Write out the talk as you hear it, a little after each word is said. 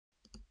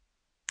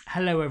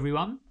Hello,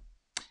 everyone.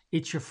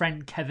 It's your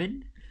friend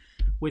Kevin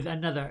with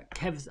another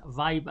Kev's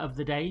Vibe of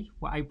the Day,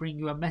 where I bring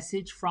you a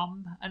message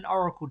from an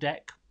oracle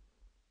deck,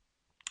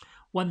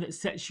 one that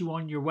sets you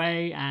on your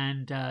way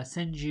and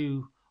sends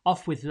you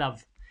off with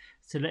love.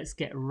 So let's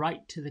get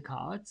right to the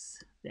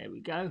cards. There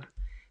we go.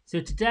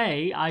 So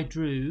today I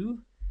drew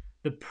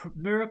the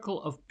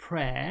miracle of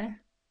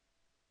prayer,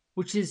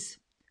 which is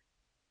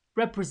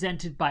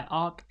represented by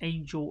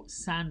Archangel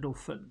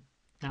Sandalphon.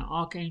 Now,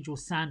 Archangel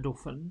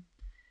Sandalphon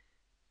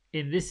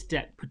in this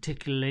deck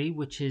particularly,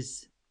 which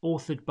is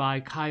authored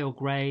by Kyle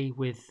Gray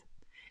with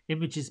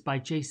images by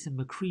Jason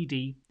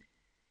McCready,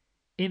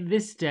 in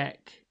this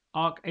deck,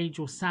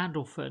 Archangel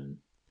Sandalphon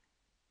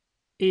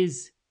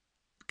is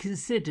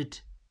considered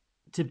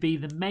to be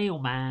the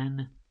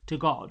mailman to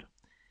God.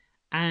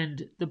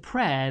 And the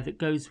prayer that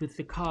goes with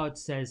the card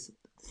says,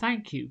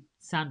 "Thank you,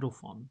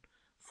 Sandalphon,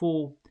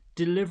 for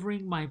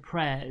delivering my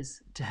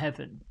prayers to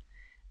heaven."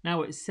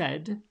 Now it's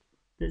said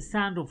that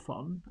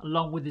Sandalphon,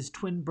 along with his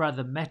twin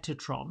brother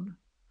Metatron,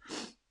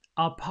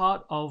 are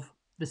part of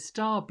the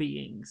star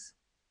beings,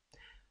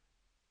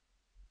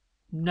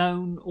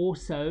 known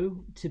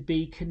also to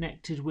be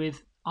connected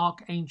with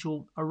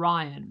Archangel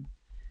Orion.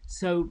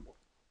 So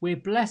we're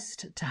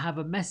blessed to have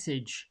a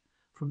message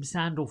from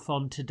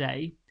Sandalphon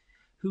today,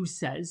 who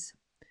says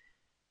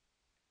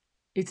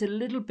it's a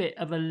little bit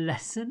of a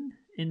lesson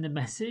in the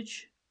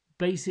message,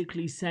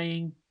 basically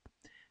saying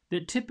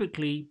that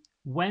typically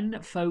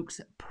when folks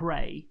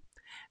pray,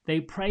 they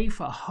pray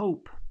for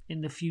hope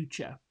in the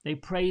future. They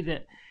pray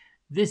that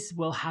this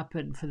will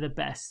happen for the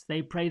best.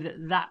 They pray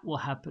that that will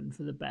happen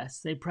for the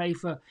best. They pray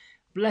for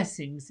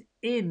blessings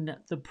in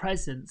the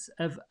presence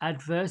of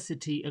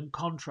adversity and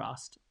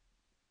contrast.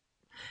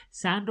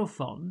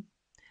 Sandalphon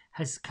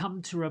has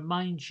come to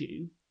remind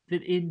you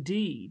that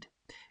indeed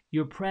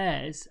your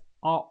prayers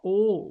are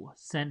all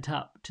sent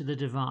up to the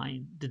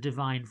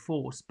divine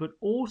force, but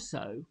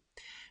also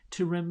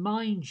to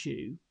remind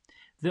you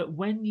that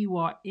when you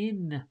are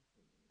in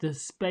the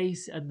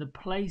space and the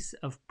place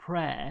of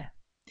prayer,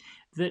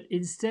 that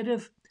instead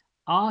of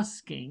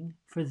asking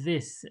for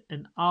this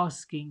and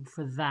asking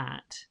for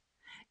that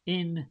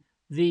in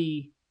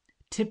the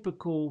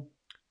typical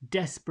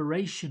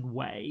desperation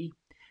way,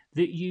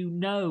 that you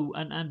know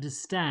and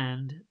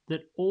understand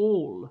that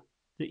all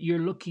that you're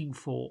looking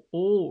for,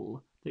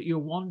 all that you're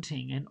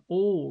wanting, and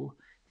all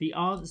the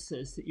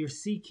answers that you're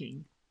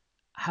seeking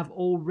have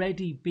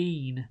already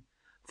been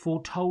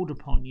foretold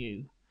upon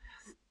you.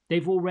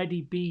 They've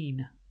already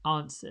been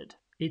answered.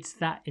 It's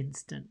that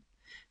instant.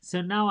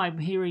 So now I'm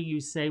hearing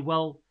you say,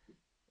 well,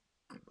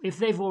 if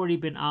they've already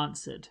been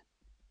answered,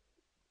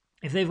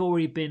 if they've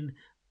already been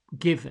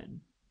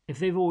given, if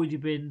they've already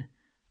been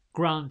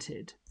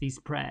granted these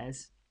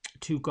prayers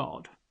to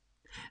God,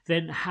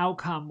 then how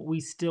come we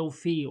still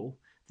feel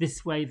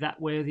this way, that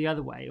way, or the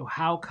other way? Or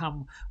how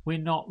come we're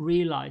not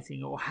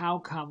realizing, or how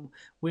come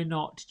we're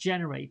not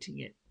generating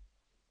it?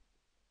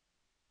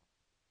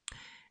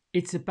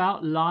 It's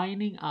about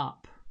lining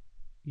up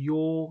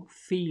your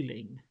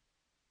feeling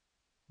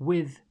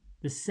with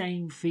the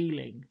same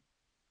feeling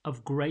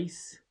of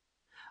grace,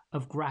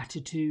 of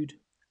gratitude,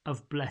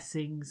 of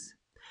blessings,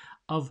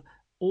 of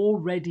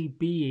already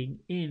being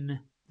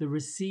in the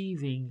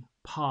receiving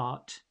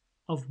part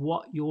of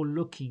what you're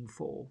looking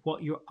for,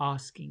 what you're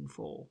asking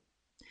for.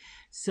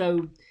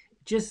 So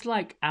just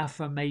like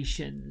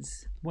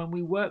affirmations, when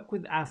we work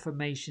with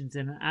affirmations,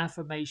 and an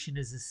affirmation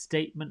is a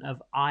statement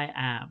of I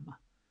am,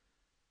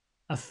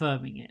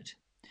 affirming it,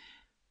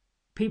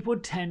 people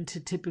tend to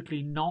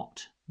typically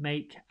not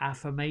make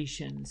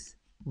affirmations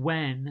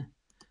when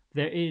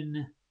they're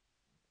in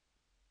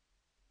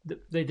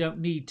they don't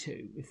need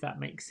to, if that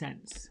makes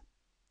sense.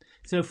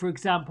 So for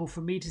example,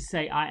 for me to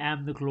say I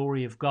am the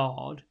glory of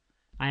God,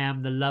 I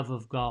am the love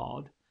of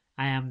God,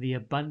 I am the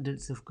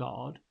abundance of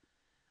God,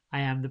 I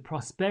am the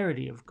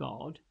prosperity of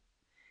God,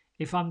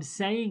 if I'm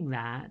saying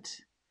that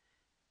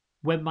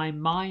when my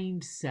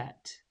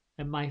mindset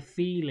and my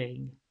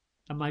feeling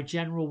and my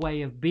general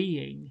way of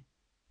being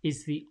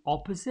is the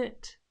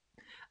opposite,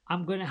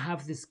 I'm going to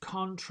have this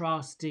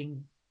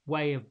contrasting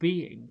way of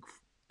being.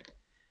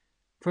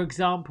 For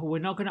example, we're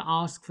not going to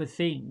ask for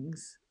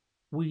things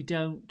we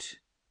don't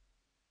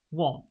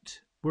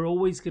want. We're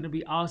always going to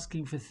be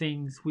asking for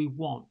things we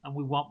want and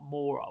we want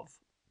more of.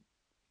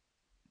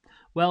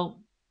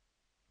 Well,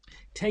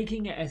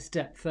 taking it a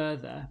step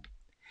further,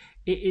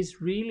 it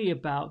is really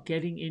about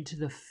getting into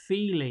the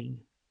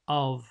feeling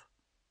of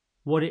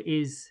what it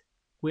is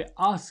we're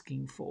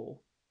asking for.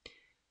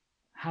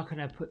 How can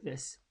I put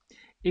this?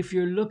 If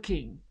you're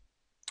looking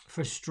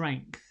for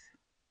strength,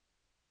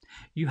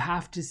 you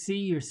have to see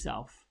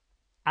yourself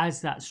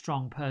as that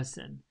strong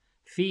person.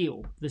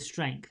 Feel the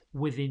strength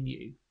within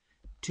you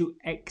to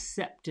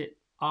accept it,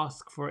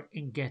 ask for it,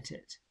 and get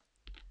it.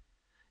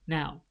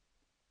 Now,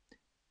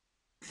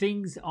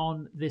 things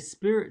on the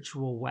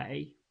spiritual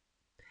way,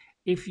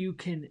 if you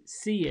can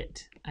see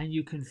it and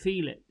you can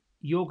feel it,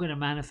 you're going to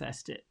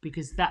manifest it,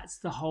 because that's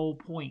the whole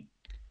point.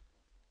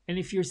 And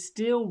if you're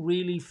still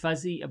really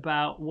fuzzy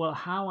about, well,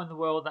 how in the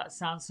world that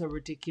sounds so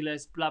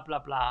ridiculous, blah, blah,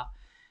 blah,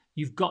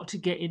 you've got to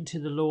get into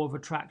The Law of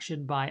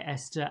Attraction by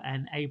Esther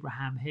and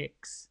Abraham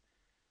Hicks.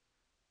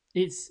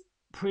 It's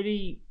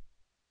pretty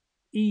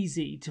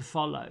easy to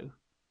follow.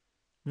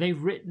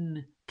 They've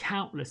written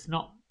countless,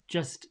 not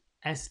just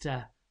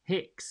Esther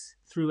Hicks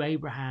through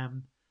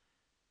Abraham,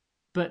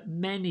 but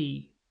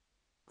many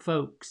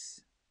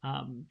folks,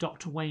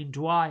 Dr. Wayne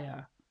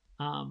Dwyer,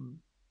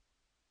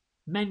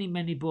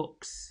 many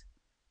books.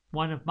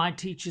 One of my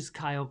teachers,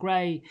 Kyle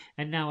Gray,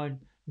 and now a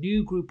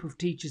new group of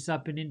teachers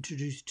I've been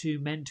introduced to,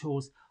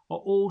 mentors, are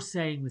all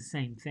saying the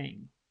same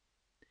thing.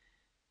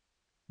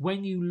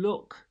 When you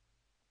look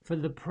for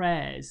the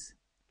prayers,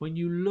 when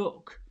you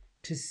look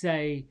to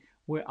say,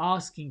 we're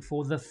asking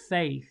for the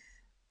faith,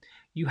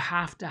 you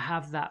have to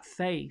have that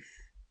faith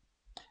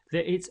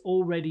that it's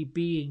already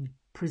being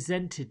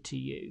presented to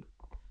you.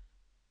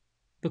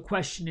 The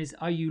question is,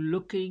 are you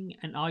looking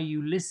and are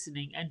you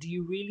listening, and do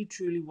you really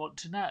truly want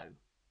to know?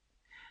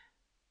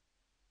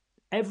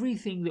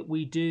 Everything that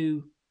we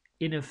do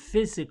in a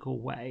physical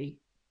way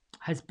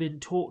has been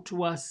taught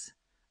to us,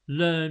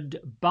 learned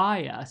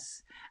by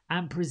us,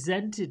 and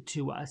presented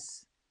to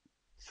us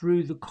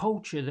through the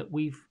culture that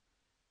we've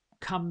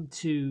come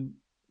to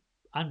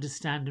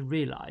understand and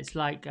realize,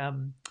 like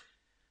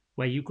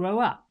where you grow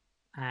up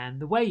and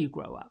the way you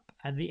grow up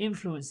and the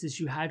influences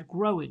you had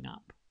growing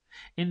up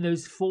in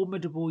those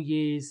formidable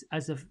years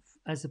as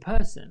a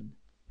person.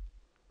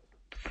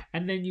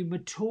 And then you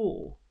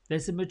mature.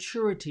 There's a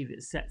maturity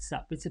that sets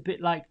up. It's a bit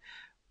like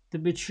the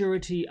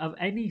maturity of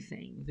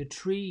anything, the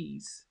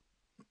trees,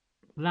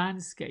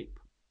 landscape,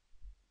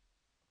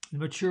 the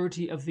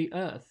maturity of the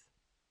earth.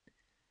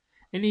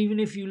 And even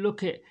if you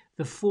look at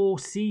the 4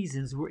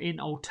 seasons, we're in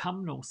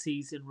autumnal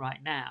season right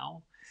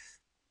now,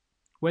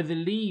 where the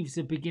leaves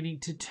are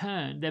beginning to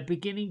turn. They're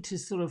beginning to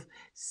sort of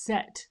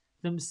set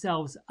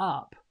themselves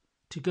up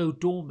to go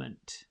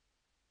dormant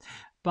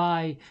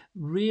by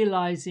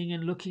realizing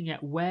and looking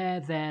at where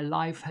their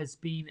life has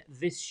been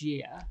this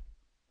year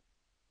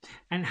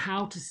and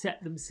how to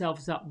set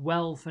themselves up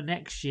well for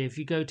next year. If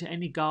you go to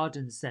any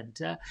garden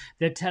centre,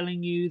 they're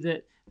telling you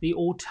that the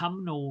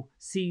autumnal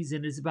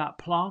season is about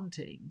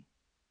planting,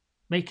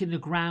 making the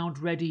ground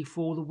ready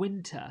for the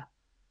winter,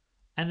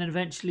 and then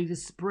eventually the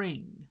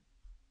spring.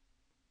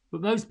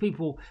 But most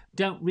people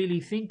don't really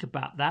think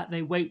about that.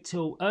 They wait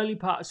till early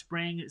part of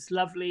spring, it's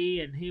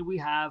lovely, and here we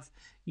have,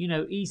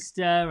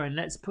 Easter, and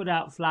let's put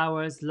out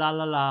flowers, la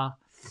la la.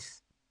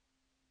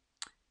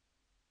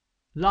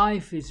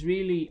 Life is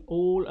really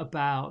all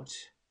about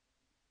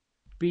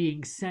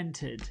being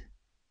centered,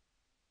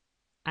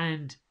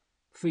 and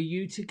for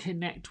you to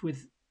connect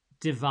with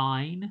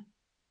divine,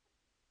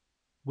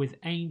 with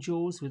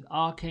angels, with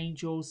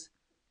archangels,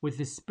 with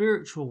the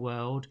spiritual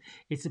world,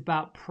 it's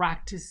about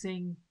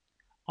practicing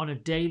on a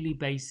daily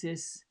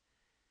basis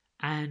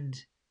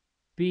and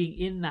being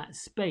in that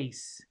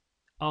space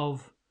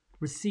of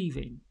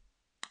receiving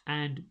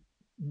and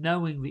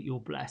knowing that you're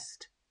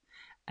blessed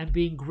and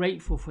being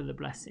grateful for the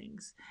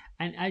blessings.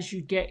 And as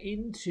you get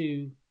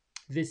into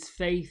this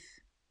faith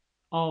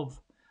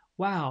of,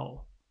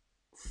 wow,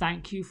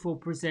 thank you for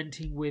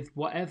presenting with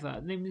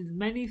whatever. There's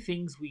many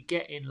things we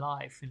get in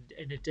life and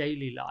in a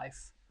daily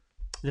life.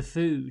 The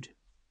food.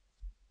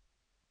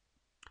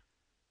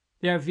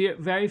 There are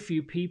very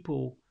few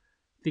people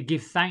that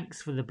give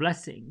thanks for the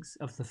blessings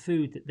of the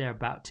food that they're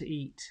about to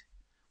eat.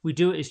 We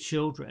do it as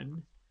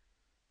children.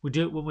 We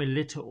do it when we're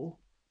little.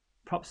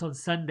 Perhaps on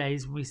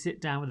Sundays when we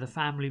sit down with the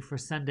family for a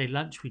Sunday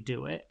lunch, we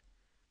do it.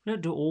 We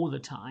don't do it all the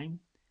time.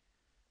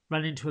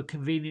 Run into a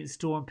convenience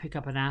store and pick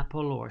up an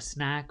apple or a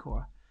snack or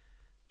a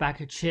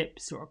bag of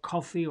chips or a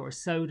coffee or a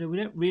soda. We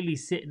don't really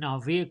sit in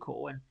our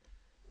vehicle and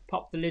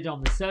pop the lid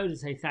on the soda and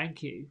say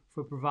thank you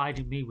for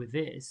providing me with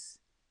this.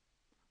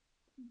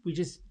 We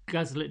just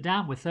guzzle it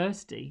down. We're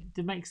thirsty.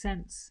 Does it make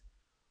sense?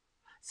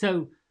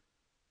 So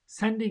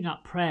sending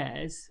up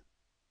prayers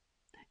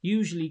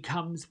usually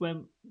comes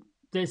when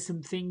there's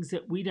some things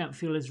that we don't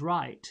feel is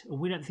right, or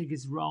we don't think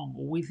is wrong,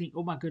 or we think,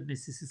 oh my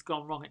goodness, this has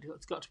gone wrong.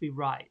 It's got to be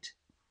right.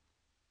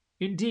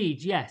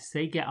 Indeed, yes,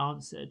 they get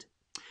answered.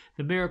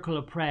 The miracle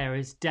of prayer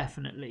is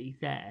definitely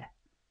there.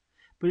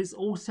 But it's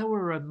also a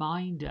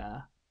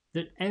reminder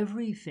that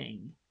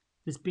everything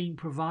that's being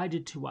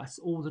provided to us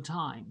all the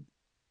time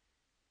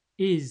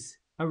is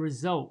a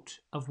result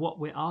of what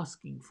we're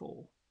asking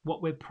for,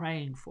 what we're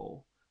praying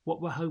for, what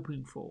we're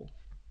hoping for.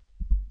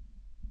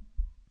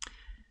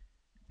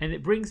 And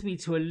it brings me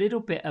to a little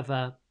bit of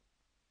a,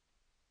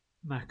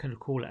 I can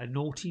call it a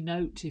naughty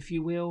note, if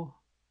you will.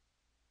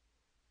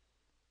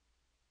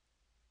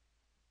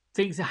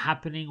 Things are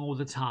happening all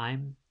the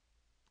time.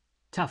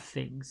 Tough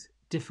things,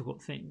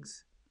 difficult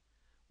things.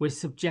 We're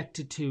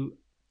subjected to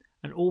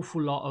an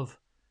awful lot of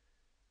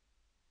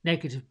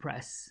negative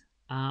press.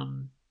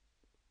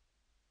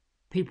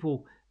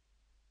 People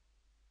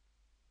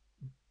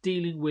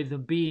dealing with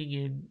and being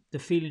in the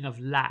feeling of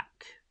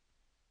lack,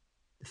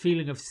 the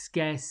feeling of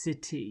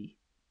scarcity.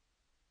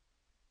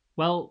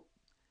 Well,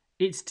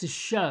 it's to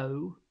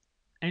show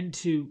and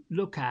to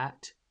look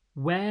at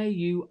where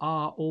you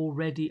are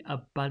already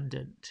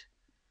abundant,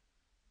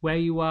 where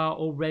you are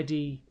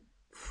already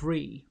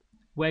free,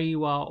 where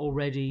you are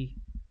already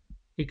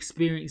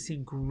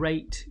experiencing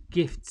great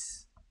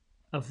gifts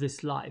of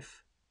this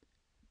life.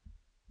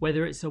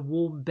 Whether it's a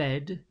warm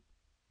bed,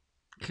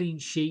 clean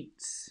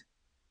sheets,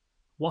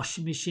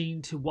 washing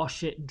machine to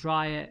wash it and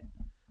dry it,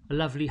 a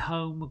lovely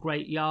home, a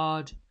great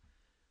yard,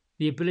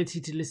 the ability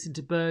to listen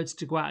to birds,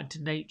 to go out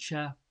into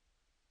nature.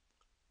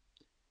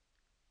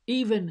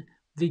 Even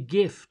the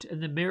gift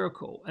and the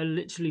miracle are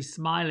literally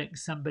smiling at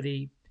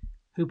somebody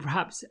who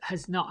perhaps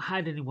has not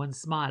had anyone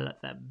smile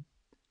at them,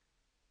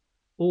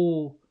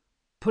 or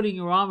putting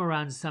your arm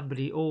around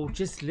somebody, or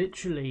just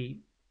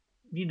literally,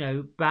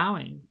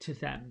 bowing to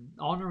them,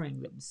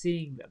 honoring them,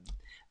 seeing them.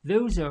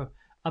 Those are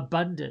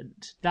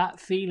abundant. That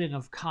feeling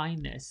of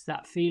kindness,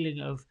 that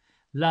feeling of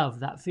love,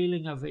 that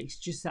feeling of it's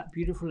just that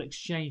beautiful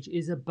exchange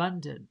is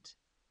abundant.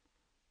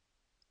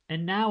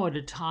 And now at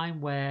a time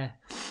where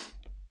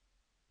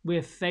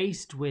we're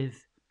faced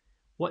with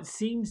what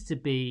seems to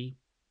be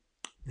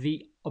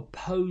the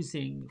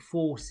opposing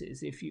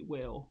forces, if you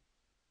will,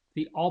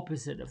 the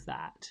opposite of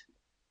that,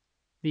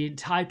 the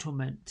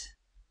entitlement,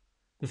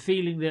 the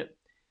feeling that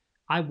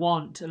I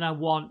want and I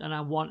want and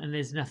I want and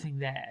there's nothing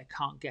there, I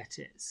can't get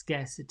it,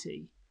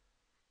 scarcity.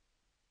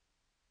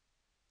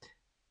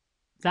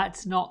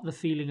 That's not the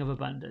feeling of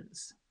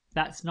abundance.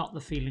 That's not the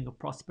feeling of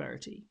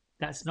prosperity.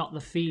 That's not the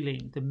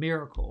feeling, the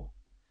miracle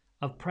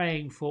of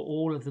praying for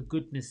all of the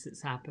goodness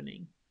that's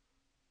happening.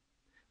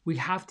 We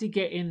have to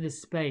get in the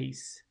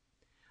space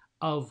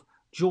of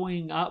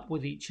joining up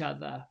with each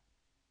other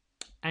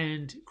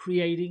and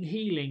creating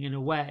healing in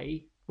a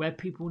way where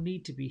people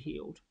need to be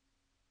healed.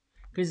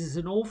 Because there's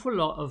an awful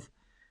lot of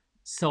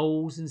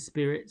souls and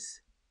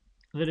spirits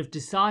that have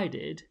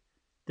decided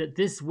that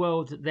this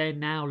world that they're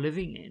now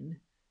living in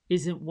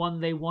isn't one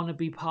they want to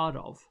be part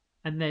of,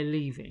 and they're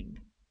leaving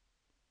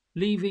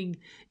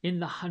in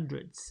the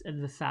hundreds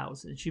and the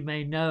thousands. You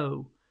may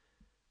know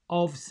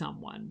of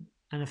someone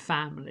and a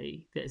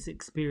family that's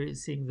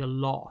experiencing the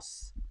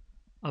loss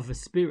of a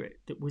spirit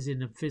that was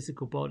in a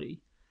physical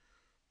body.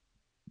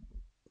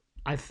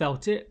 I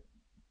felt it.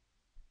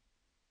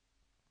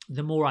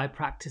 The more I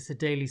practice a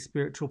daily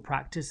spiritual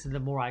practice and the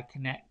more I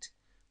connect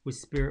with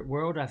spirit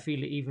world, I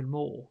feel it even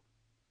more.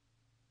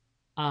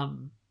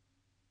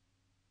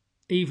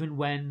 Even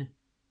when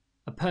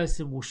a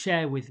person will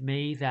share with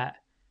me that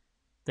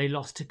they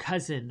lost a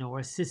cousin or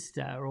a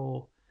sister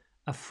or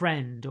a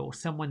friend or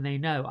someone they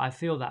know, I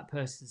feel that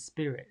person's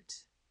spirit.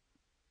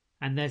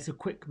 And there's a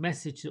quick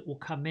message that will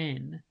come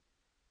in.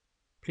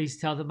 Please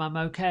tell them I'm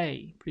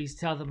okay. Please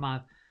tell them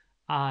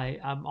I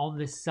am on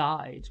this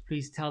side.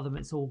 Please tell them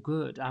it's all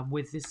good. I'm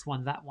with this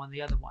one, that one,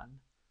 the other one.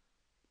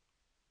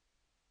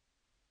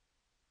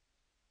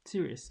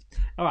 Serious.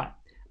 All right.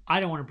 I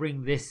don't want to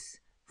bring this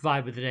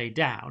vibe of the day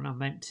down. I'm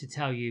meant to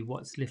tell you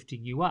what's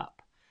lifting you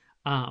up.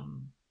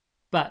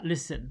 But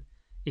listen,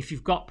 if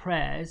you've got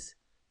prayers,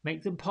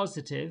 make them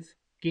positive.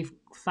 Give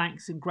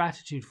thanks and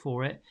gratitude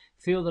for it.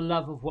 Feel the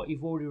love of what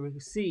you've already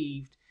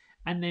received.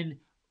 And then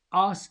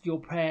ask your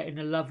prayer in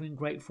a loving,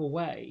 grateful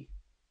way.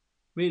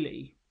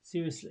 Really,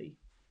 seriously.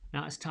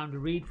 Now it's time to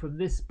read from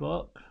this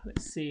book.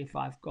 Let's see if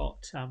I've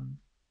got...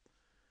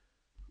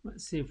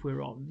 let's see if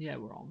we're on. Yeah,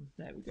 we're on.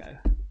 There we go.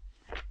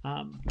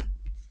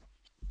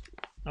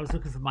 I was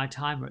looking for my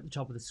timer at the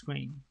top of the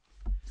screen.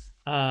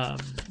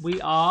 We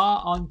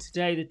are on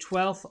today, the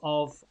 12th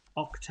of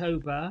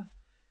October.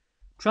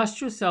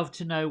 Trust yourself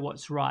to know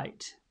what's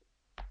right.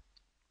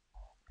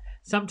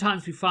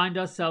 Sometimes we find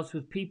ourselves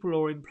with people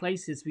or in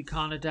places we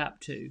can't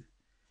adapt to.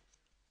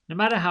 No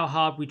matter how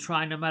hard we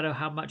try, no matter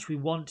how much we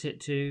want it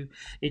to,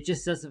 it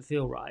just doesn't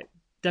feel right.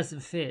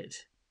 Doesn't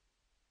fit.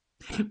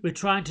 We're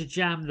trying to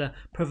jam the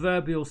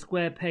proverbial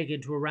square peg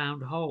into a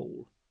round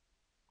hole.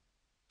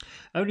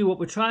 Only what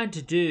we're trying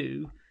to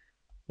do,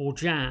 or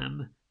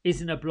jam,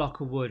 isn't a block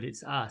of wood,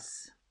 it's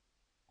us.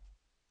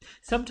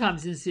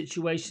 Sometimes in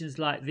situations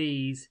like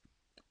these,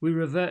 we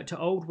revert to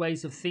old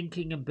ways of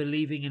thinking and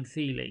believing and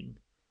feeling.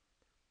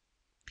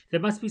 There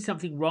must be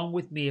something wrong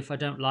with me if I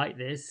don't like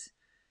this,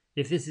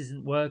 if this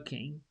isn't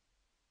working.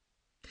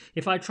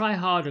 If I try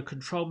harder,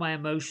 control my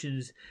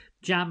emotions,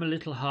 jam a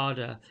little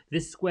harder,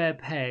 this square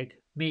peg,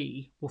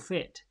 me, will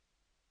fit.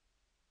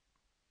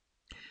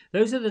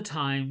 Those are the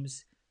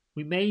times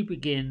we may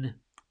begin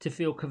to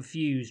feel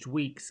confused,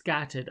 weak,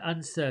 scattered,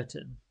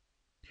 uncertain.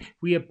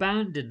 We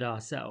abandoned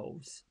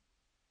ourselves.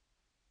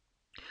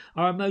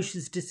 Our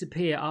emotions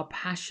disappear, our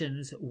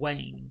passions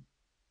wane.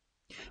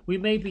 We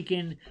may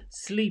begin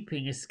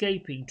sleeping,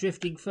 escaping,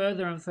 drifting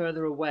further and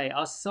further away.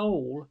 Our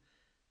soul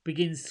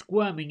begins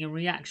squirming in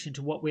reaction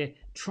to what we're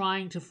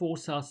trying to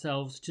force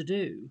ourselves to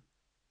do.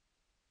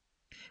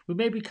 We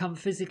may become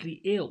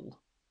physically ill.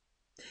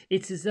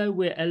 It's as though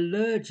we're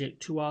allergic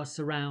to our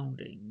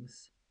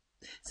surroundings.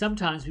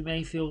 Sometimes we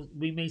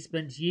may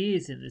spend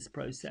years in this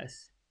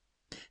process,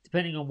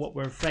 depending on what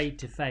we're afraid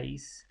to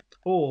face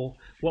or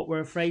what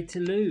we're afraid to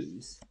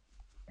lose.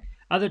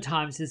 Other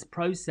times, this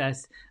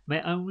process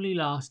may only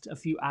last a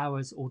few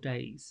hours or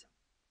days.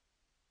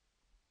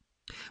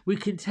 We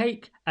can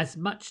take as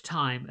much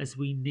time as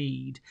we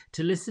need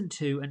to listen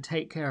to and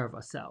take care of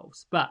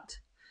ourselves. But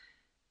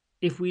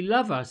if we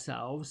love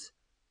ourselves,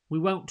 we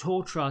won't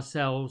torture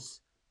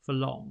ourselves for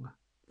long,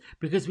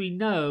 because we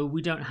know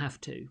we don't have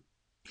to.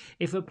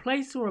 If a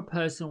place or a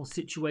personal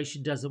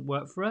situation doesn't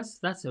work for us,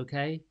 that's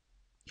okay.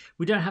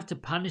 We don't have to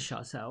punish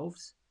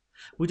ourselves.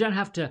 We don't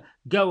have to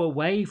go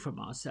away from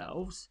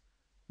ourselves.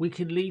 We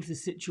can leave the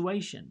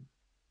situation.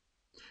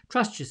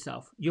 Trust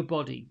yourself, your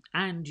body,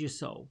 and your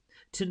soul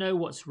to know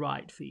what's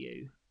right for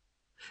you.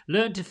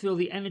 Learn to feel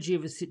the energy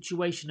of a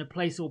situation, a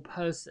place, or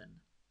person.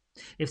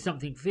 If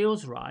something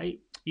feels right,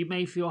 you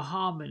may feel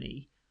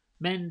harmony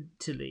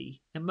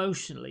mentally,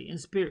 emotionally, and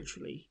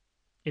spiritually.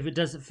 If it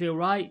doesn't feel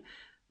right,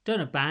 don't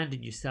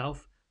abandon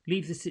yourself.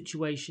 Leave the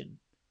situation.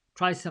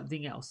 Try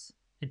something else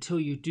until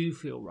you do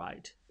feel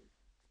right.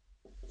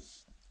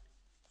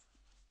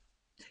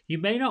 You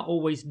may not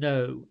always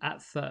know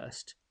at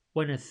first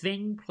when a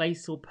thing,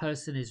 place, or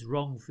person is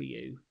wrong for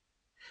you,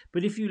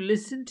 but if you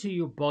listen to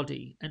your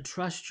body and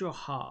trust your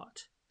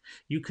heart,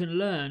 you can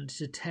learn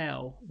to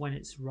tell when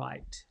it's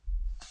right.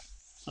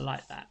 I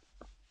like that.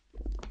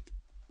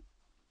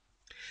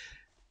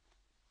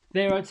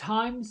 There are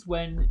times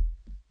when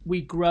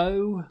we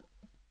grow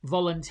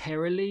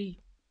voluntarily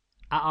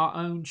at our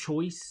own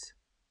choice,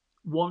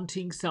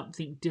 wanting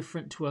something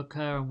different to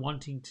occur and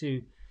wanting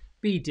to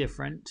be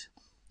different.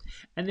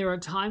 And there are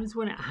times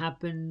when it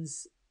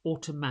happens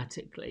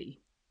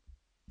automatically.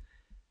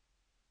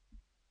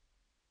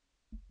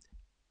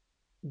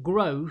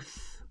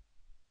 Growth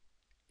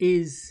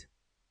is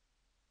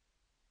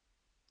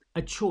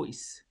a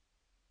choice.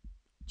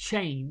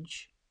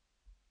 Change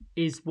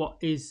is what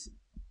is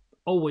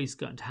always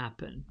going to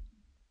happen.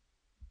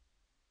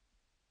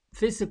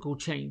 Physical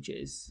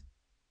changes,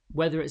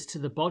 whether it's to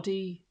the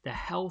body, the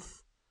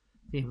health,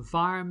 the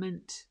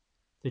environment,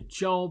 the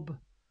job,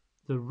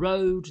 the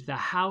road, the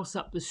house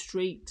up the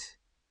street,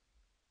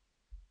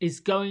 is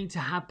going to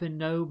happen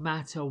no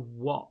matter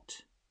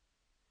what.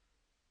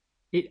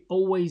 It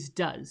always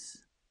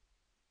does.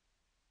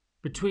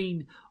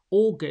 Between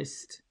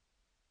August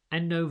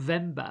and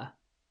November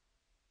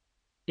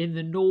in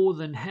the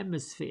northern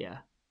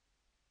hemisphere,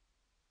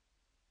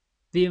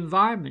 the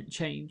environment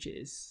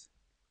changes.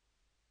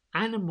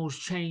 Animals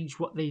change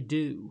what they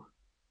do.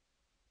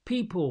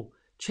 People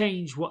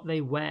change what they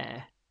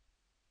wear.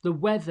 The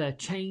weather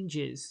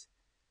changes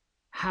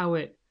how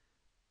it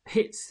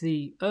hits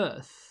the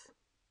earth.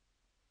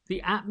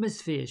 The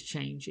atmosphere is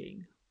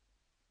changing.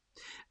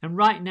 And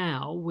right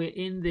now we're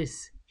in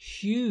this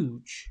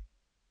huge,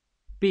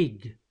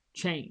 big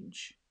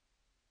change.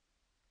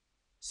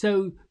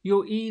 So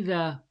you're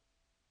either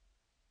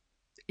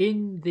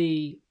in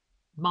the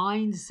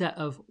mindset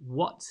of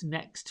what's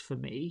next for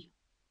me,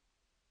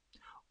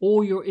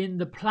 or you're in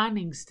the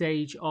planning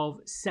stage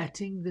of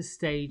setting the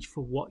stage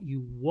for what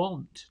you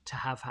want to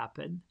have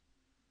happen,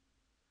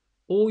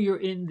 or you're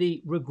in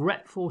the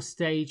regretful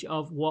stage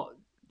of what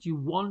you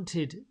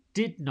wanted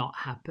did not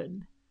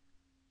happen,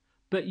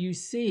 but you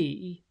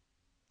see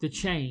the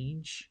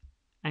change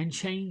and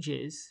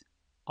changes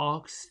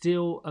are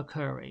still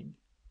occurring.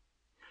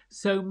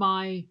 So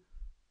my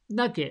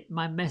nugget,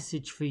 my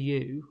message for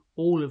you,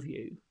 all of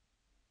you,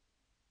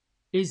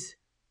 is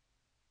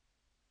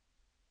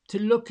to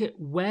look at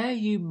where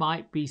you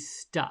might be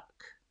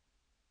stuck.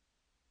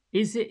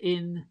 Is it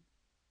in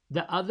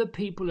that other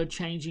people are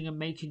changing and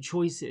making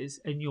choices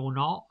and you're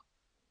not?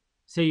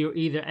 So you're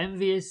either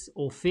envious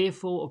or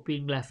fearful of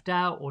being left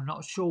out or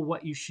not sure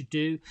what you should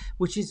do,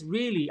 which is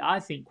really,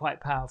 I think, quite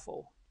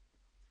powerful.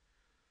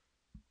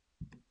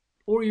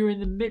 Or you're in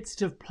the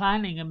midst of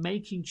planning and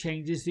making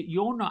changes that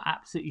you're not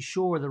absolutely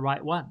sure are the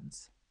right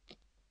ones.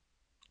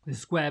 The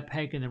square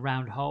peg in the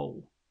round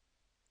hole.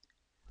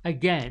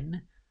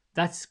 Again,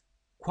 that's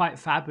quite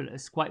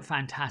fabulous, quite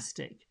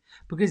fantastic,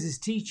 because it's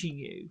teaching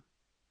you.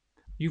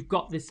 You've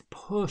got this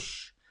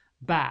push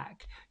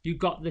back, you've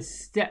got the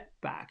step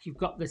back, you've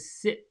got the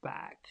sit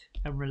back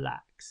and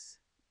relax.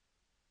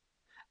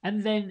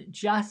 And then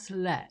just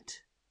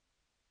let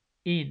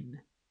in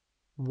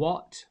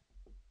what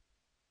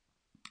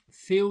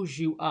fills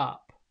you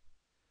up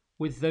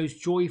with those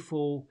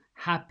joyful,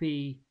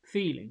 happy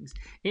feelings.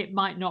 It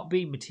might not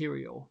be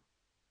material.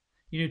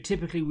 You know,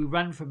 typically we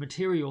run for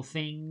material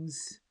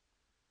things,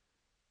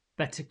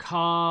 better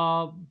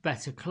car,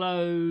 better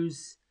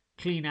clothes,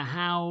 cleaner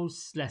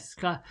house, less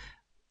clutter.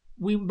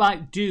 We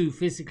might do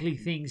physically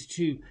things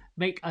to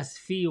make us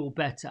feel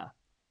better.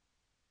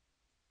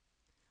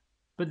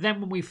 But then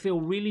when we feel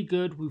really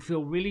good, we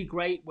feel really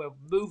great, we're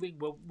moving,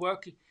 we're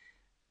working,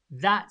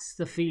 that's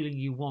the feeling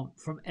you want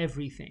from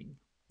everything.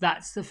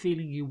 That's the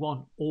feeling you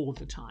want all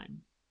the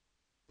time.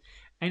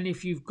 And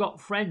if you've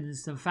got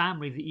friends and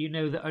family that you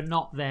know that are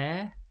not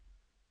there,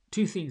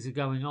 two things are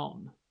going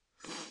on.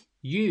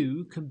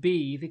 You can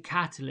be the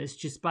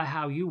catalyst just by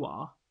how you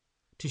are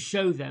to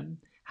show them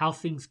how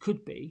things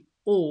could be,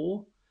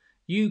 or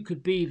you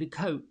could be the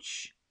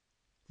coach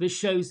that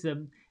shows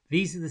them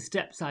These are the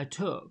steps I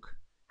took.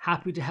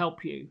 Happy to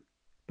help you,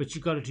 but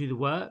you've got to do the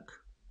work.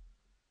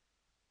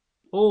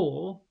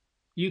 Or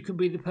you can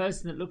be the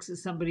person that looks at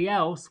somebody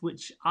else,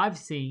 which I've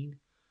seen.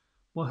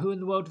 Well, who in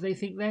the world do they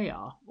think they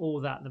are?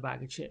 All that in the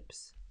bag of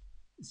chips.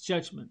 It's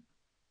judgment.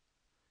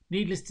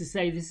 Needless to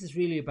say, this is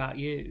really about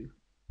you.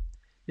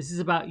 This is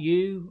about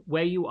you,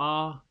 where you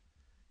are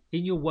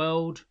in your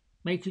world,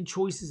 making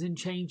choices and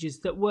changes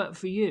that work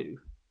for you,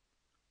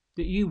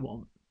 that you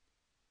want,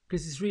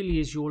 because this really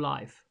is your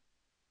life.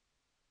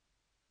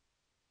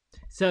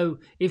 So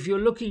if you're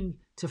looking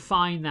to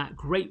find that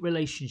great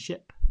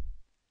relationship,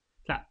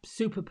 that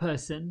super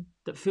person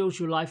that fills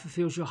your life and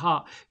fills your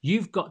heart,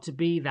 you've got to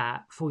be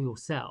that for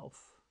yourself.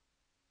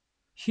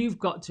 You've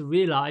got to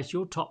realize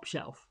you're top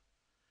shelf.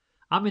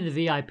 I'm in the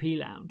VIP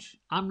lounge.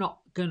 I'm not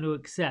going to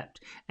accept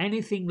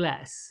anything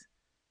less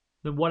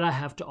than what I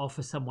have to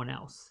offer someone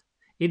else.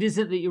 It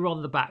isn't that you're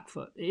on the back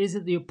foot. It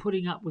isn't that you're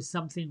putting up with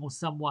something or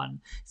someone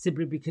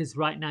simply because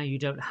right now you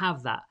don't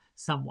have that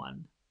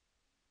someone.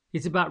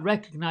 It's about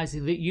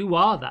recognizing that you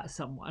are that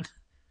someone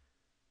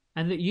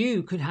and that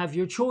you could have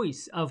your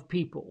choice of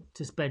people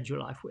to spend your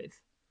life with.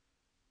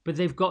 But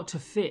they've got to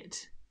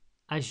fit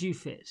as you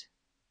fit.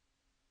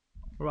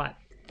 All right.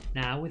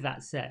 Now, with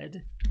that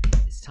said,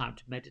 it's time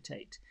to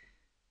meditate.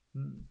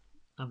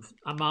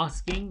 I'm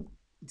asking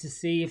to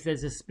see if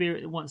there's a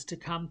spirit that wants to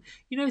come.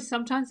 You know,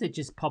 sometimes they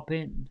just pop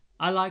in.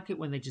 I like it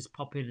when they just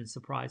pop in and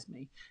surprise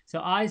me.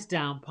 So eyes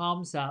down,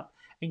 palms up,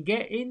 and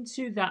get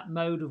into that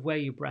mode of where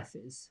your breath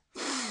is.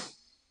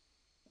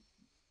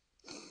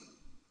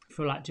 I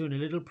feel like doing a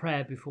little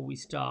prayer before we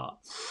start.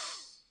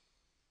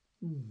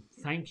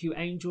 Thank you,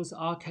 angels,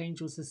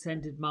 archangels,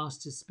 ascended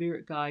masters,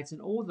 spirit guides,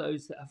 and all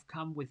those that have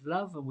come with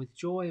love and with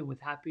joy and with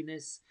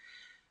happiness.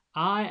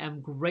 I am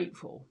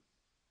grateful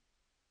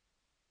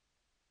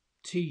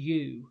to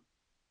you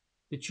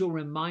that you're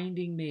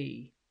reminding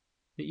me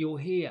that you're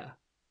here,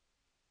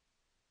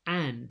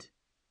 and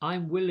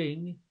I'm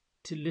willing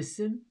to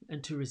listen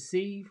and to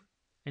receive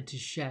and to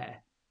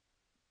share.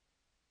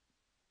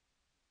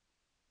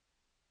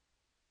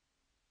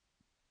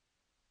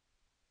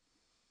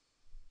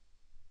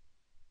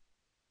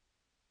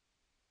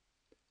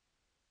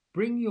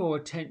 Bring your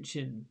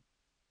attention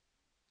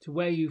to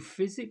where you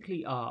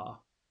physically are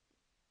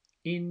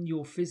in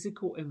your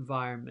physical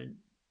environment,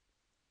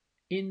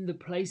 in the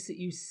place that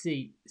you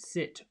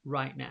sit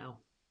right now.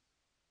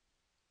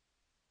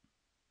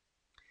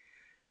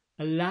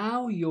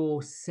 Allow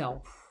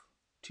yourself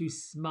to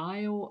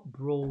smile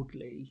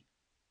broadly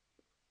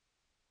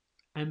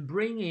and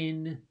bring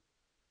in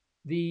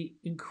the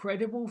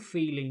incredible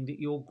feeling that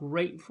you're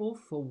grateful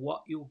for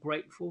what you're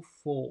grateful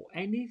for.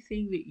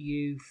 Anything that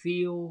you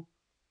feel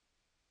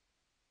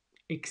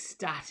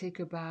ecstatic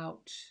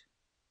about,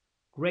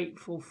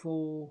 grateful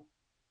for.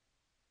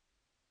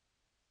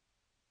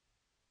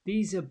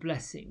 These are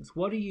blessings.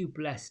 What are you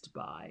blessed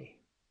by?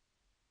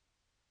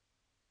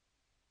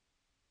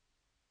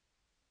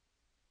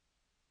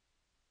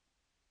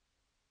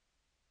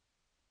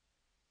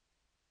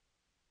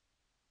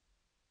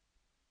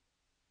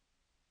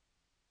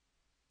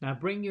 Now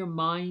bring your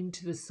mind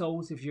to the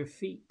soles of your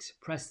feet.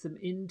 Press them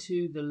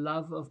into the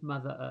love of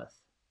Mother Earth.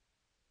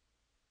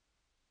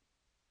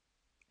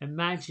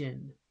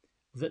 Imagine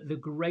that the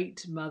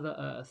great Mother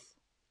Earth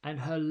and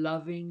her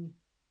loving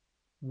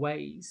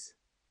ways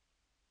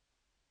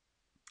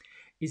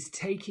is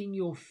taking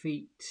your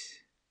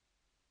feet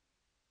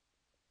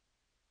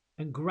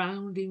and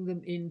grounding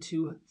them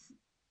into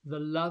the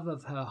love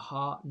of her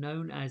heart,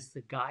 known as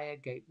the Gaia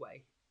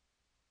Gateway.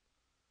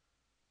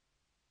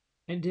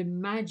 And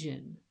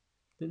imagine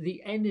that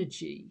the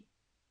energy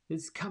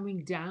that's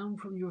coming down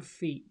from your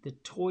feet, the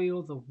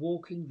toil, the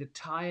walking, the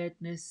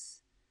tiredness,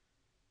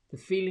 the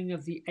feeling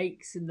of the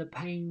aches and the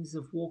pains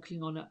of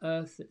walking on an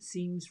earth that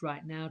seems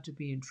right now to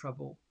be in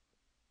trouble.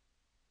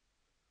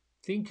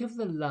 Think of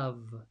the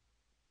love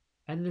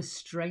and the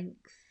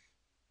strength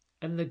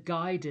and the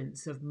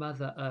guidance of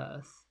Mother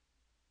Earth,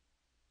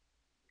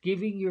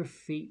 giving your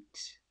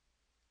feet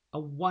a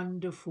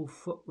wonderful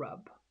foot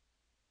rub.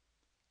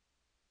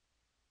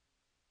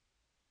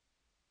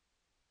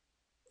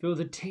 Feel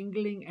the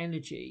tingling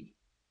energy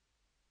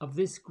of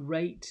this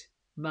great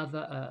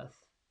Mother Earth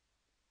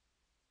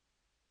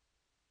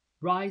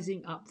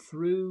rising up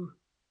through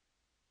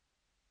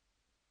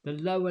the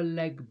lower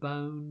leg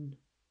bone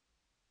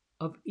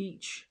of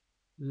each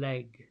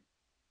leg.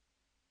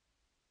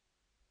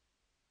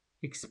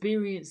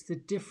 Experience the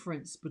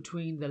difference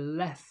between the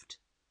left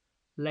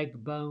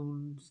leg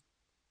bones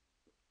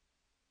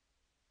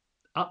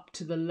up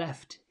to the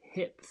left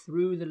hip,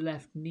 through the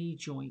left knee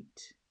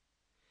joint,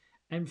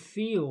 and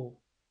feel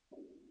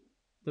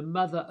the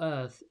Mother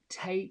Earth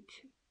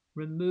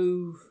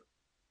remove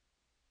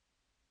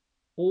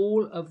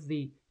all of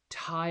the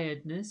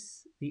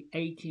tiredness, the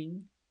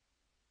aching,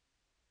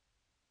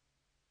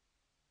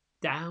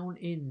 down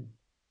in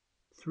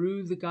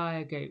through the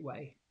Gaia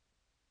Gateway.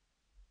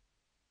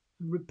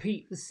 And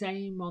repeat the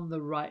same on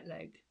the right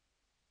leg.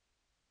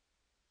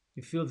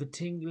 You feel the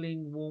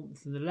tingling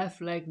warmth in the left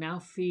leg. Now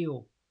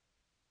feel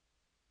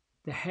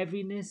the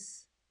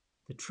heaviness,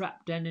 the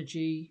trapped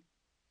energy,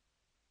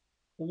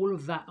 all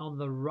of that on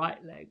the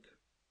right leg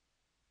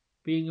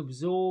being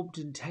absorbed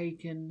and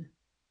taken,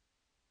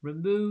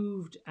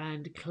 removed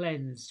and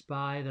cleansed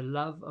by the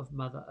love of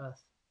Mother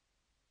Earth.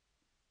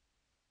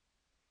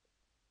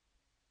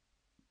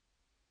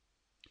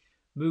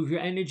 Move your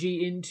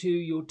energy into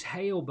your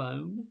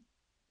tailbone,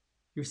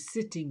 your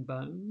sitting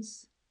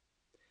bones,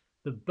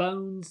 the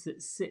bones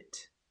that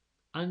sit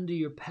under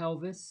your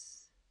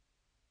pelvis,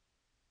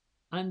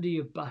 under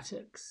your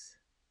buttocks,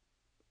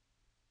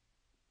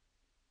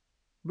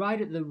 right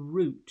at the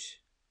root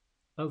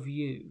of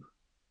you,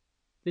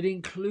 that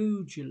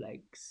includes your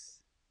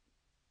legs.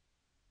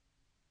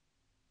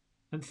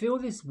 And feel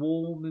this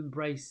warm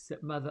embrace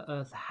that Mother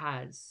Earth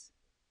has,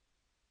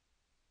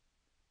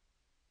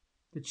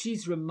 that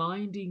she's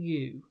reminding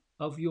you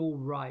of your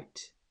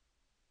right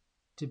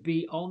to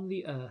be on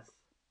the earth,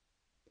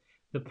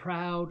 the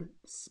proud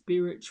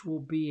spiritual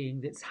being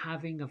that's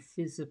having a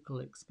physical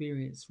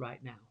experience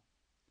right now.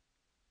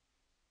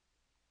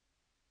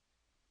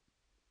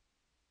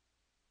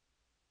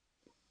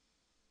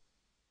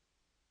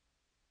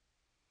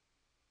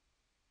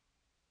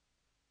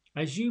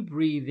 As you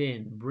breathe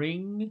in,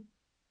 bring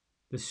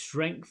the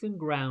strength and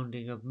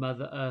grounding of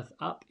Mother Earth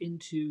up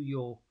into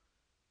your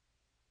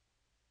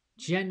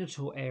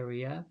genital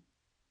area,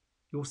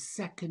 your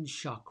second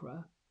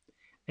chakra,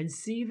 and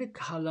see the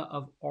color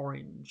of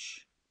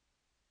orange,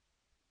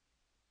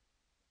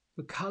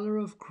 the color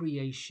of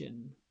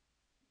creation.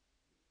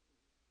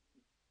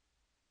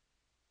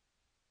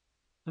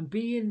 And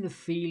be in the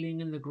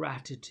feeling and the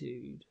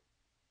gratitude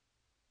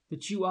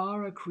that you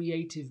are a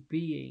creative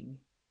being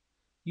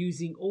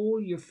using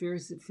all your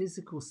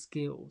physical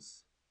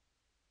skills,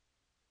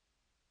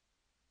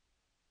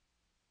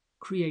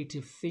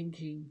 creative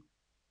thinking,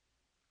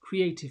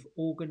 creative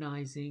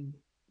organizing,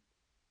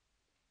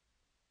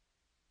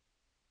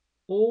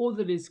 all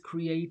that is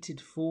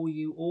created for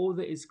you, all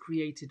that is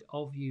created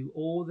of you,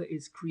 all that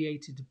is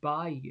created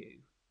by you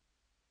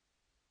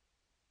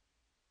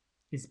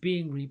is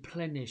being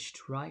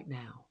replenished right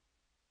now.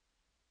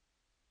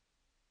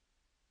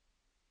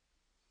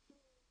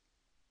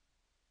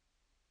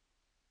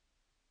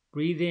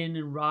 Breathe in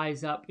and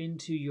rise up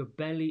into your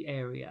belly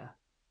area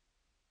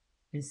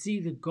and see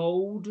the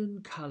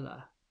golden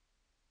color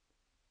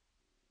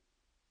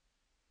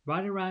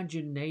right around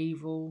your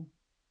navel,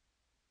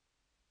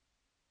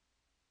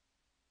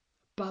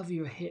 above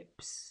your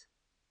hips,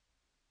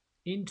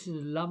 into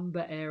the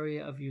lumbar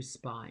area of your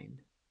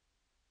spine.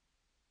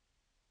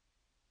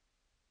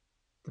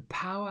 The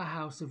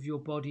powerhouse of your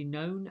body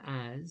known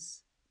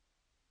as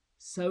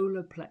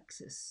solar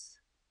plexus.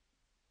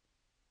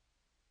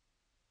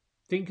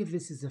 Think of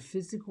this as a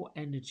physical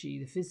energy,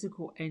 the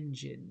physical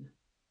engine,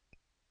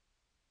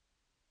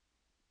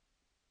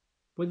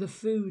 where the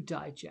food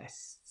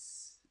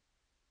digests,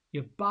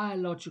 your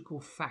biological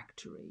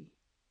factory,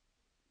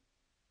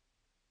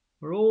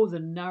 where all the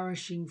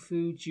nourishing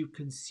foods you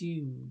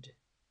consumed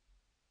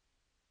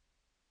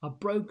are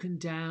broken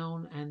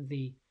down and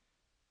the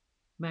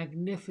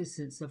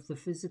magnificence of the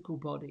physical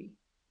body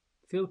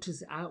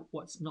filters out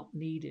what's not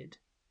needed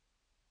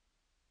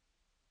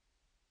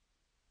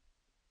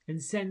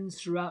and sends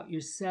throughout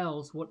your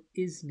cells what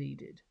is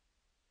needed.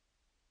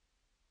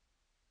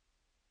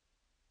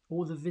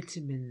 All the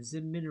vitamins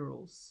and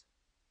minerals,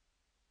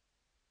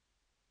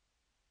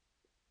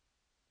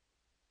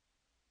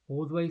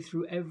 all the way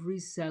through every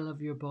cell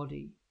of your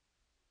body.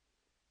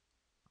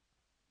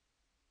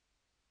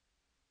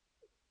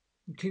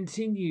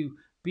 Continue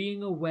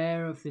being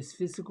aware of this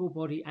physical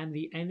body and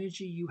the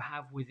energy you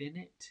have within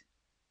it.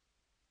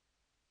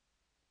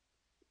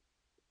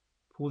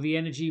 Pull the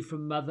energy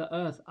from Mother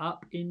Earth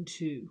up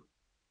into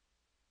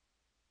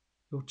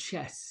your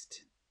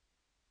chest,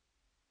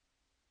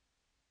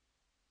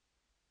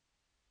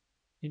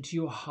 into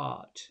your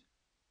heart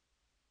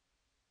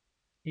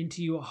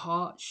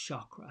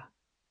chakra.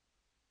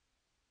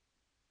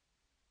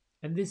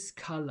 And this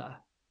color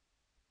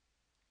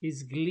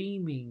is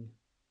gleaming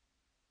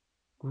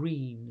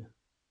green.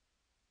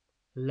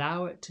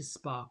 Allow it to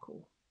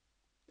sparkle.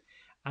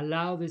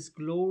 Allow this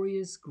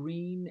glorious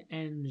green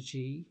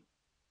energy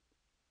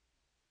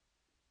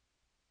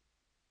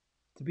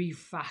to be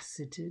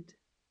faceted,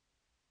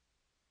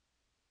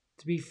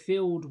 to be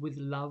filled with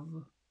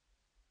love,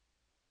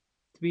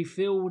 to be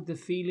filled with the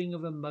feeling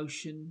of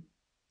emotion,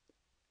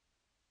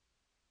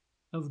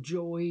 of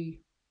joy,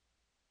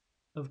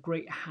 of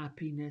great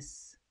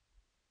happiness,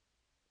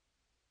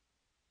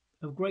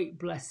 of great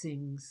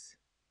blessings,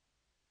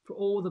 for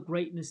all the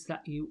greatness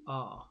that you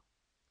are.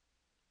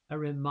 A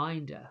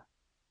reminder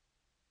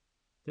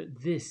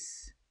that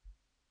this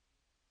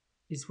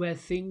is where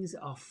things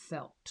are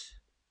felt.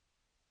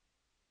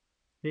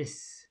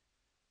 This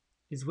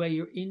is where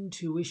your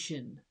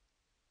intuition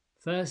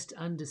first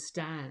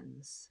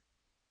understands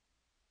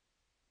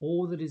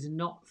all that is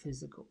not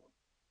physical,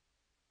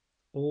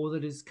 all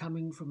that is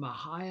coming from a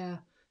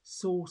higher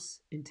source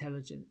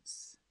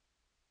intelligence.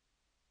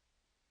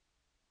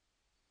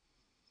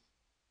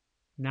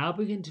 Now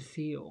begin to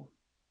feel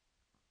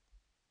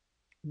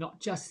not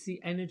just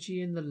the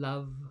energy and the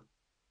love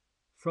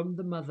from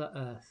the Mother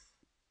Earth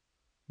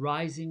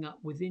rising up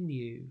within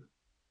you,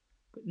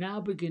 but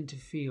now begin to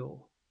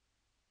feel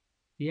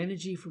the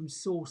energy from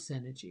Source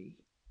Energy,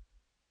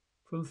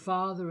 from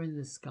Father in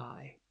the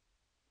sky,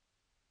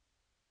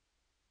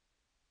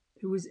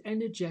 who is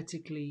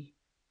energetically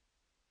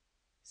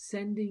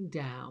sending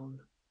down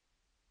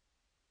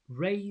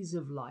rays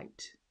of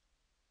light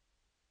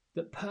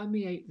that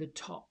permeate the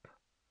top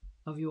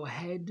of your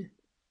head,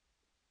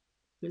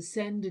 that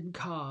send and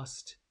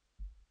cast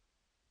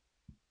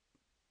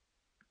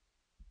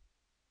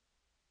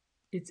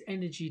its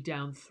energy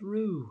down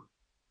through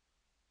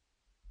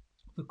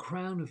the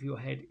crown of your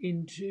head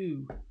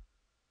into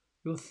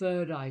your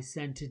third eye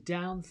center,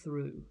 down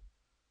through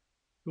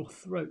your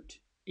throat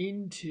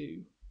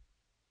into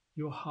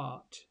your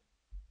heart.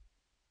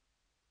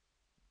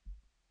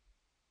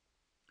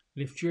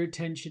 Lift your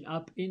attention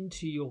up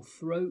into your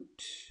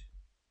throat,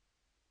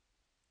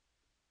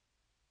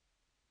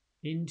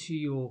 into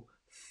your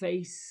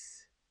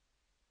face,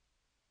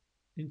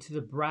 into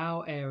the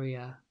brow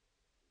area,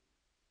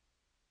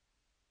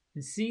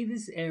 and see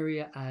this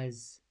area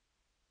as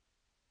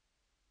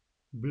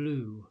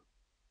blue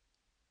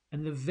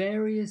and the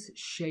various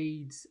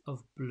shades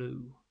of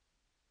blue,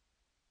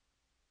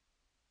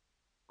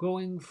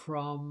 going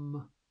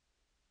from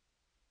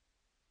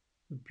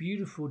the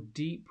beautiful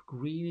deep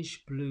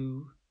greenish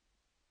blue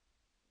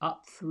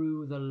up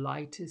through the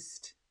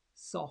lightest,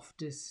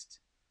 softest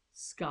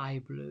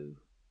sky blue.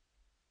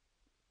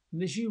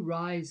 And as you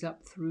rise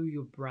up through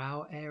your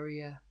brow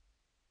area,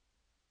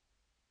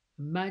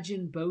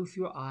 imagine both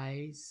your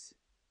eyes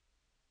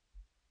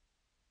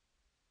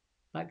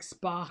like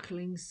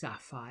sparkling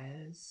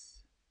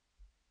sapphires,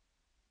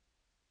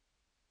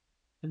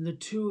 and the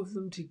two of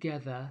them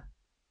together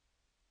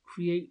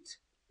create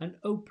an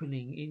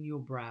opening in your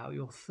brow,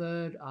 your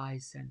third eye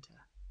center.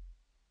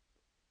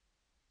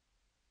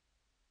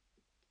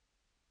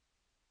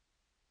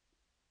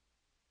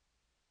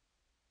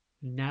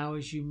 And now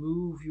as you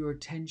move your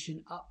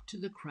attention up to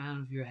the crown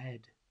of your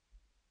head,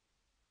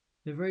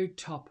 the very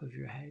top of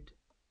your head,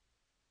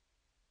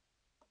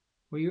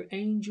 where your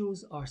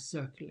angels are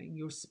circling,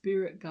 your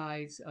spirit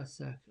guides are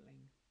circling.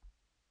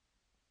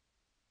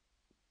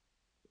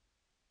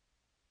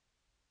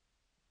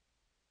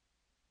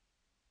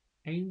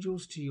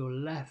 Angels to your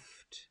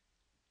left,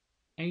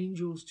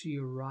 angels to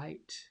your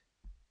right.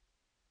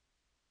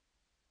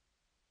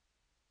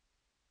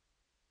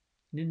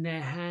 And in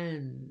their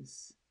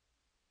hands,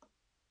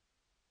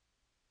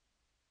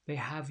 they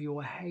have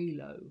your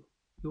halo,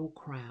 your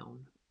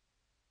crown.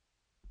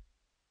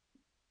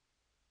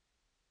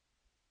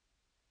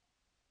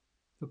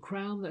 The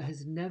crown that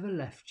has never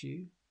left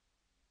you.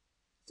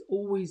 It's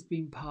always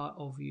been part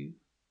of you.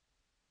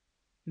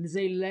 And as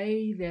they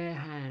lay their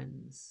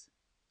hands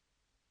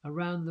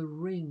around the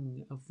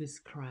ring of this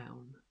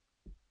crown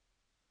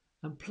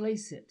and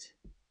place it,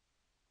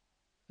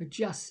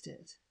 adjust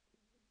it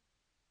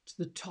to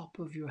the top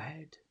of your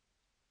head,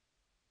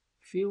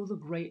 feel the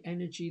great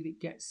energy that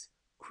gets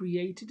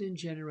created and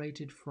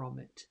generated from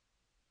it.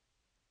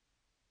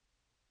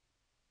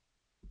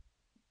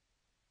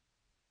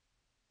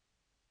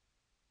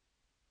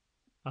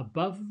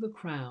 Above the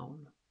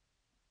crown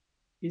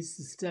is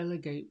the stellar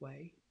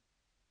gateway,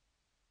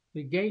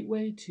 the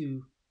gateway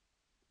to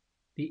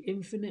the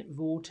infinite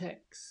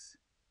vortex,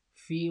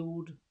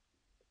 field,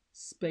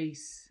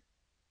 space,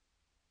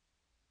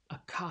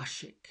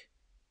 akashic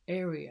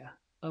area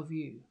of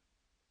you.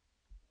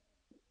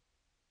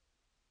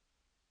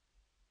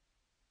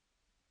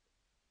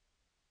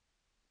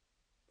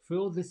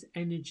 Feel this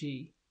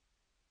energy,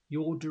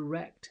 your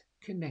direct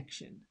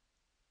connection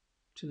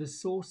to the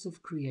source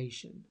of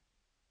creation,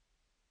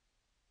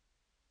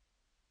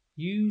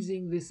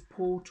 using this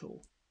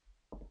portal,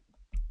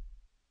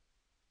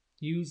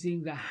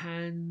 using the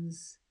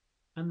hands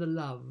and the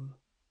love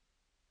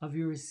of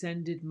your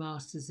ascended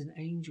masters and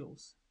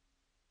angels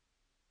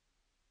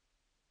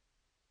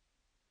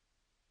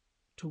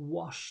to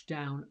wash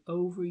down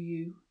over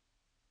you,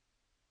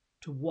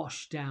 to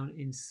wash down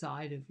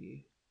inside of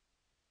you.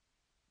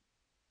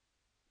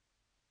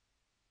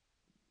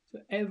 So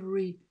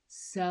every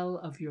cell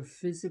of your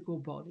physical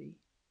body,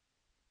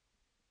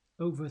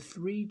 over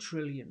 3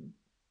 trillion,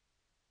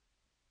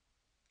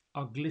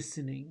 are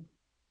glistening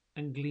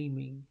and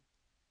gleaming,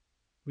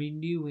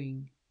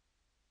 renewing,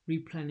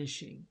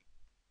 replenishing.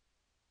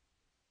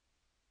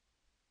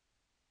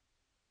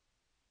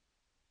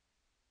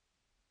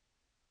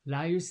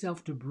 Allow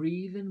yourself to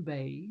breathe and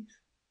bathe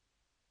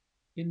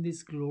in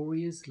this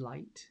glorious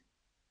light,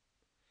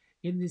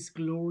 in this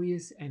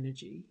glorious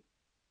energy,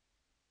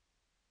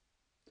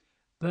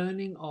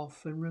 burning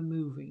off and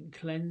removing,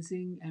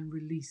 cleansing and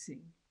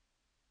releasing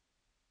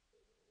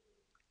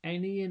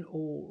any and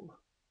all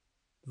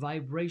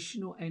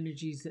vibrational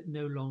energies that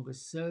no longer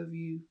serve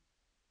you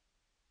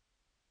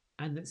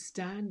and that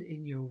stand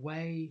in your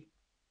way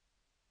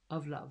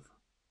of love.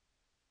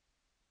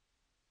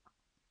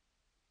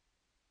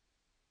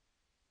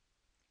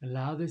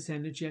 Allow this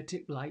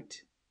energetic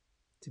light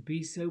to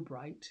be so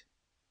bright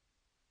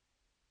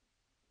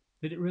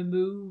that it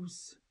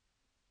removes,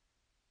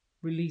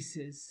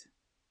 releases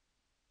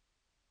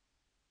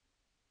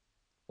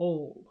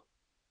all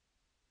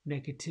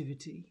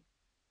negativity,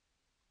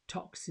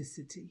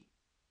 toxicity,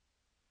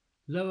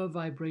 lower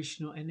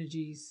vibrational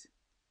energies,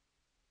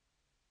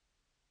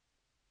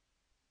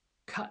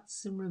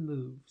 cuts and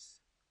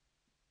removes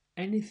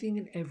anything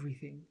and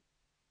everything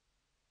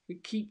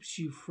that keeps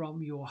you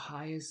from your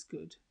highest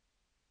good.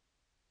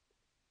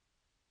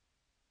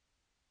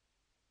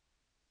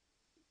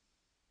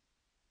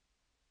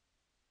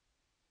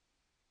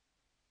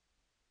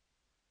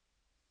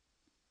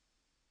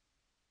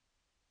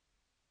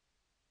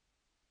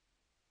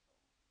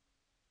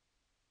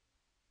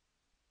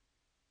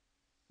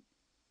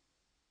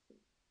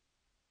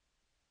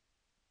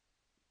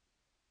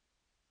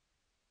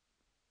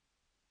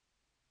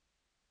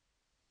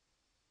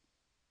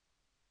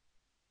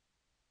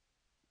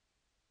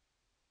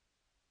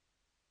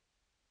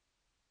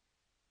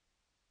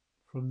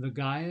 From the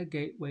Gaia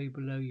gateway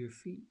below your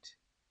feet,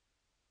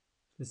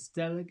 the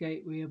stellar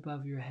gateway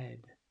above your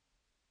head,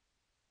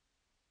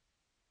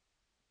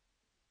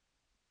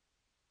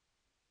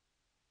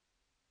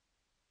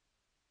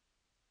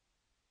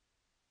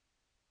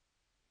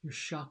 your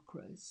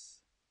chakras,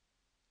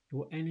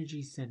 your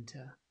energy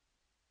center,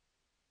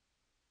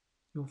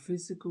 your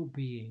physical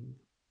being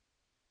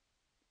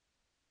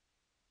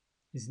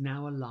is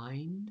now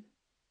aligned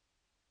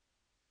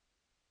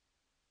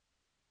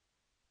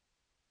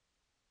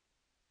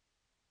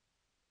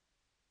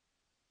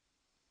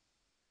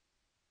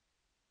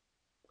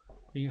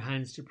Bring your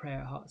hands to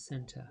prayer heart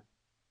center.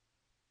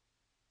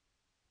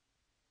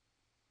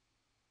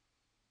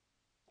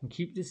 And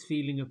keep this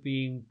feeling of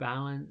being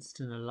balanced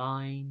and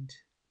aligned,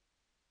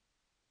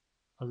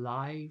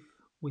 alive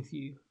with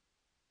you.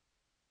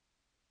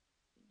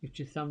 Lift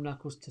your thumb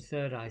knuckles to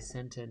third eye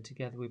center, and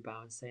together we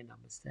bow and say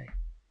namaste.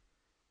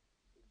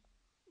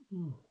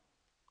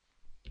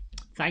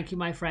 Thank you,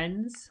 my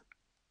friends.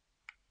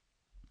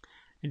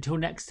 Until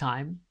next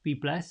time, be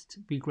blessed,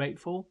 be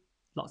grateful.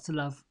 Lots of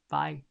love.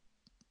 Bye.